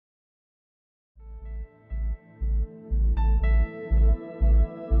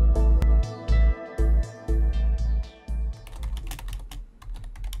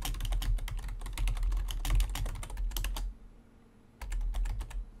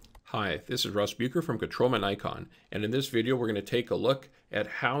Hi, this is Russ Bucher from ControlMyNikon, and in this video we're going to take a look at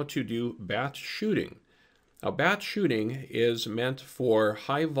how to do batch shooting. Now, batch shooting is meant for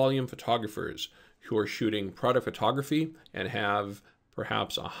high volume photographers who are shooting product photography and have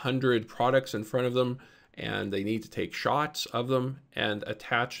perhaps 100 products in front of them, and they need to take shots of them and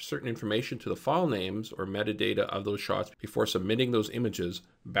attach certain information to the file names or metadata of those shots before submitting those images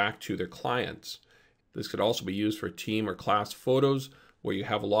back to their clients. This could also be used for team or class photos where you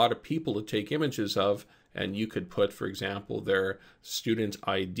have a lot of people to take images of, and you could put, for example, their student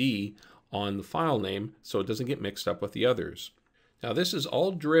ID on the file name so it doesn't get mixed up with the others. Now, this is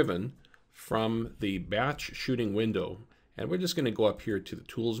all driven from the batch shooting window, and we're just going to go up here to the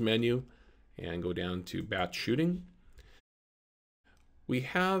tools menu and go down to batch shooting. We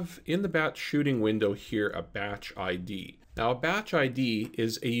have in the batch shooting window here a batch ID. Now, a batch ID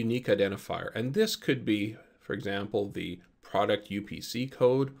is a unique identifier, and this could be, for example, the product UPC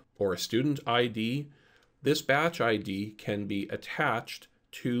code or a student ID. This batch ID can be attached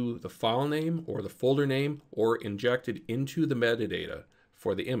to the file name or the folder name or injected into the metadata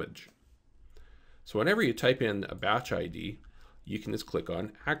for the image. So whenever you type in a batch ID, you can just click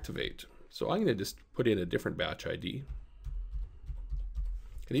on activate. So I'm going to just put in a different batch ID.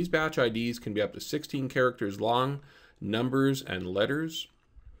 And these batch IDs can be up to 16 characters long, numbers and letters.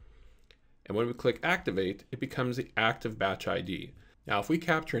 And when we click activate, it becomes the active batch ID. Now, if we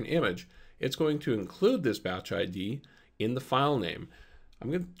capture an image, it's going to include this batch ID in the file name.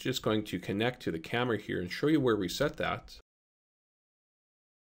 I'm just going to connect to the camera here and show you where we set that.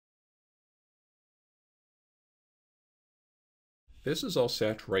 This is all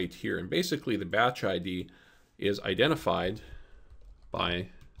set right here, and basically the batch ID is identified by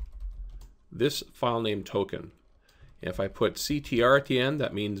this file name token. If I put CTR at the end,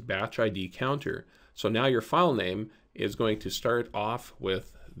 that means batch ID counter. So now your file name is going to start off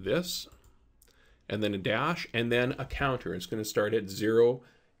with this, and then a dash, and then a counter. It's going to start at 0,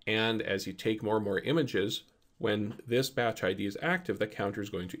 and as you take more and more images, when this batch ID is active, the counter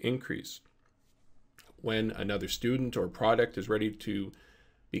is going to increase. When another student or product is ready to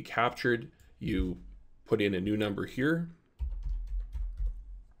be captured, you put in a new number here,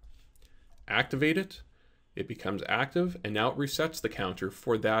 activate it, it becomes active, and now it resets the counter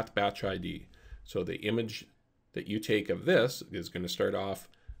for that batch ID. So the image that you take of this is going to start off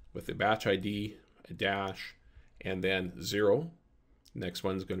with the batch ID, a dash, and then 0. Next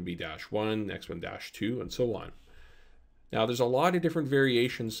one's going to be -1, next one -2, and so on. Now, there's a lot of different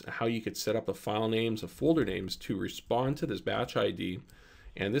variations how you could set up the file names, the folder names to respond to this batch ID.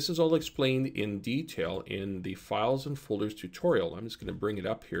 And this is all explained in detail in the Files and Folders tutorial. I'm just going to bring it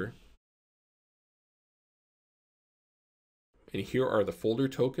up here. And here are the folder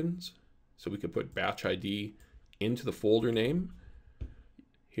tokens. So we could put batch ID into the folder name.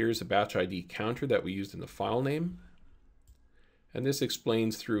 Here's the batch ID counter that we used in the file name. And this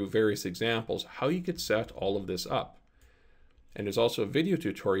explains through various examples how you could set all of this up. And there's also a video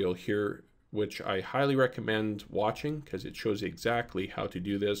tutorial here which I highly recommend watching because it shows you exactly how to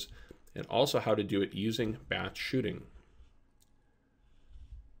do this and also how to do it using batch shooting.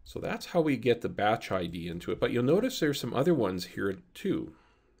 So that's how we get the batch ID into it. But you'll notice there's some other ones here too.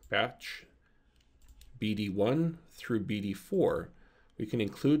 Batch BD1 through BD4. We can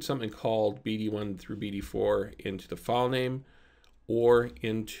include something called BD1 through BD4 into the file name or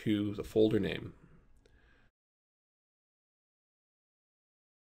into the folder name.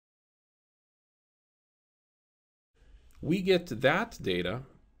 We get that data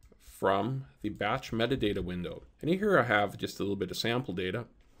from the batch metadata window. And here I have just a little bit of sample data.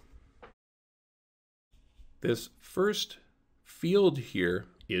 This first field here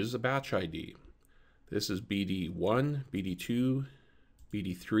is the batch ID. This is BD1, BD2,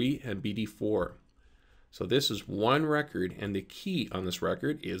 BD3, and BD4. So this is one record, and the key on this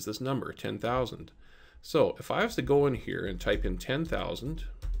record is this number, 10,000. So if I was to go in here and type in 10,000,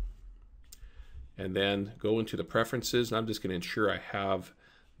 and then go into the preferences, and I'm just going to ensure I have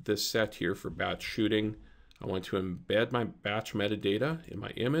this set here for batch shooting. I want to embed my batch metadata in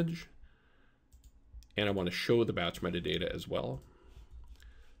my image, and I want to show the batch metadata as well.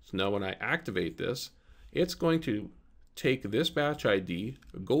 So now when I activate this, it's going to take this batch ID,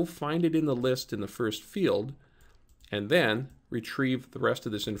 go find it in the list in the first field, and then retrieve the rest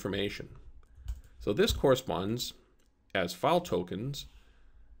of this information. So this corresponds as file tokens.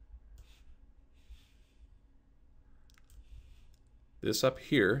 This up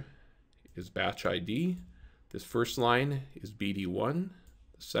here is batch ID. This first line is BD1.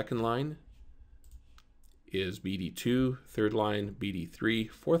 The second line is BD2. Third line, BD3.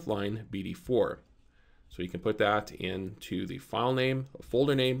 Fourth line, BD4. So you can put that into the file name, a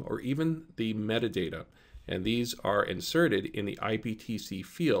folder name, or even the metadata. And these are inserted in the IPTC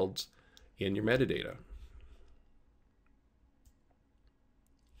fields in your metadata.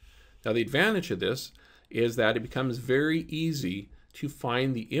 Now the advantage of this is that it becomes very easy to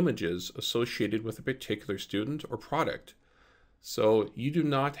find the images associated with a particular student or product. So you do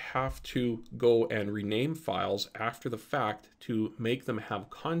not have to go and rename files after the fact to make them have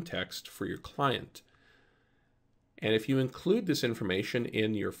context for your client. And if you include this information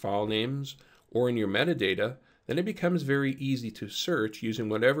in your file names or in your metadata, then it becomes very easy to search using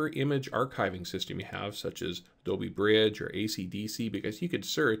whatever image archiving system you have, such as Adobe Bridge or AC/DC, because you could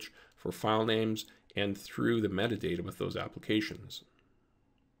search for file names and through the metadata with those applications.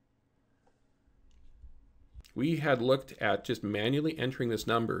 We had looked at just manually entering this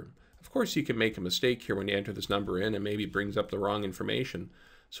number. Of course, you can make a mistake here when you enter this number in and maybe brings up the wrong information.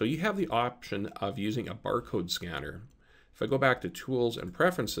 So you have the option of using a barcode scanner. If I go back to Tools and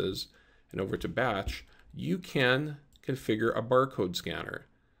Preferences and over to Batch, you can configure a barcode scanner.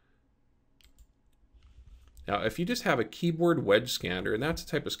 Now, if you just have a keyboard wedge scanner, and that's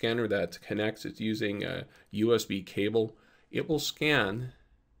the type of scanner that connects, it's using a USB cable, it will scan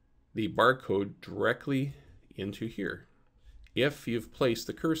the barcode directly into here if you've placed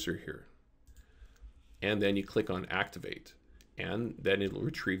the cursor here. And then you click on Activate, and then it'll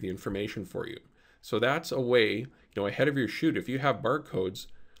retrieve the information for you. So that's a way, ahead of your shoot, if you have barcodes,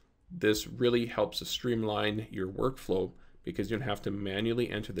 this really helps to streamline your workflow because you don't have to manually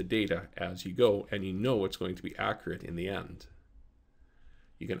enter the data as you go, and you know it's going to be accurate in the end.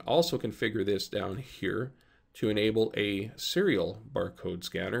 You can also configure this down here to enable a serial barcode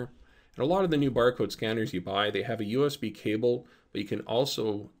scanner. And a lot of the new barcode scanners you buy, they have a USB cable, but you can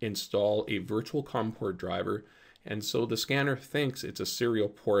also install a virtual COM port driver. And so the scanner thinks it's a serial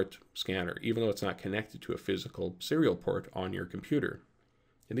port scanner, even though it's not connected to a physical serial port on your computer.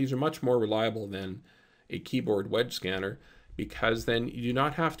 And these are much more reliable than a keyboard wedge scanner because then you do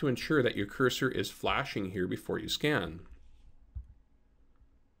not have to ensure that your cursor is flashing here before you scan.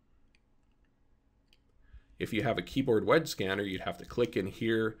 If you have a keyboard wedge scanner, you'd have to click in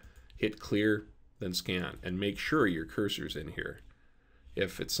here, hit clear, then scan, and make sure your cursor's in here.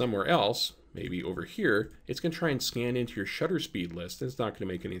 If it's somewhere else, maybe over here, it's going to try and scan into your shutter speed list. It's not going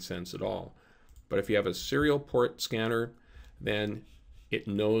to make any sense at all. But if you have a serial port scanner, then it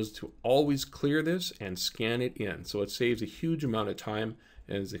knows to always clear this and scan it in. So it saves a huge amount of time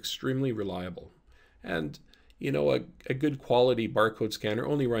and is extremely reliable. And a good quality barcode scanner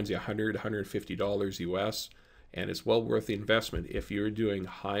only runs you $100, $150 US, and it's well worth the investment if you're doing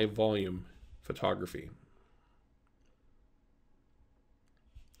high volume photography.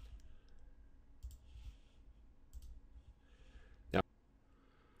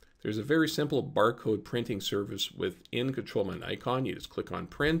 There's a very simple barcode printing service within ControlMyNikon. You just click on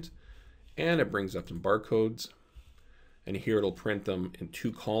Print, and it brings up some barcodes. And here it'll print them in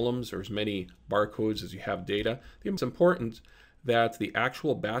 2 columns, or as many barcodes as you have data. It's important that the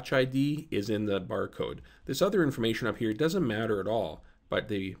actual batch ID is in the barcode. This other information up here doesn't matter at all, but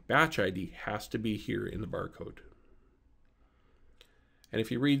the batch ID has to be here in the barcode. And if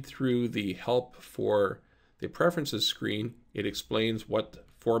you read through the help for the preferences screen, it explains what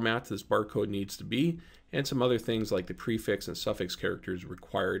format this barcode needs to be, and some other things like the prefix and suffix characters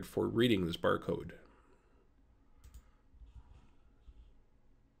required for reading this barcode.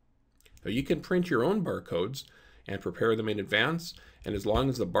 Now you can print your own barcodes and prepare them in advance, and as long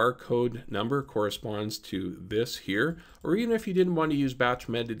as the barcode number corresponds to this here, or even if you didn't want to use batch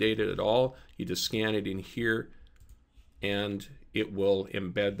metadata at all, you just scan it in here and it will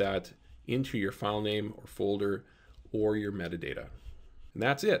embed that into your file name or folder or your metadata. And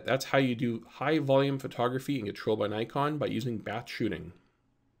that's it. That's how you do high volume photography in ControlMyNikon by using batch shooting.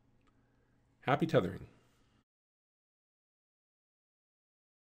 Happy tethering.